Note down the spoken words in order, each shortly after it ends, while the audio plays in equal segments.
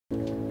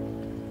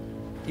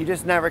You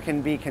just never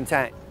can be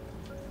content.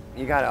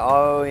 You gotta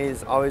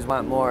always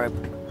want more.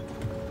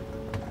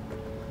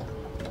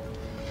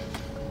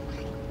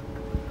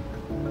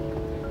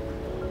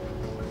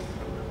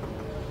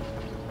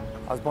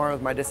 I was born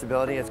with my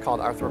disability. It's called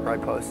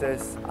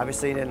arthrogryposis.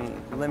 Obviously, it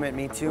didn't limit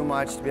me too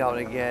much to be able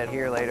to get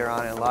here later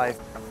on in life.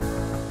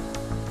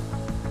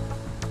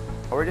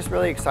 We're just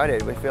really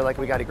excited. We feel like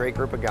we got a great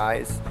group of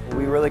guys.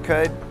 We really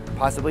could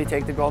possibly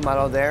take the gold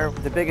medal there.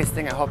 The biggest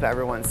thing I hope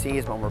everyone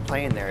sees when we're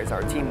playing there is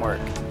our teamwork.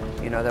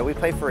 You know, that we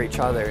play for each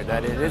other,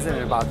 that it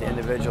isn't about the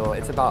individual,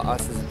 it's about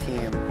us as a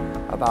team,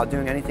 about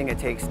doing anything it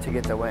takes to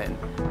get the win.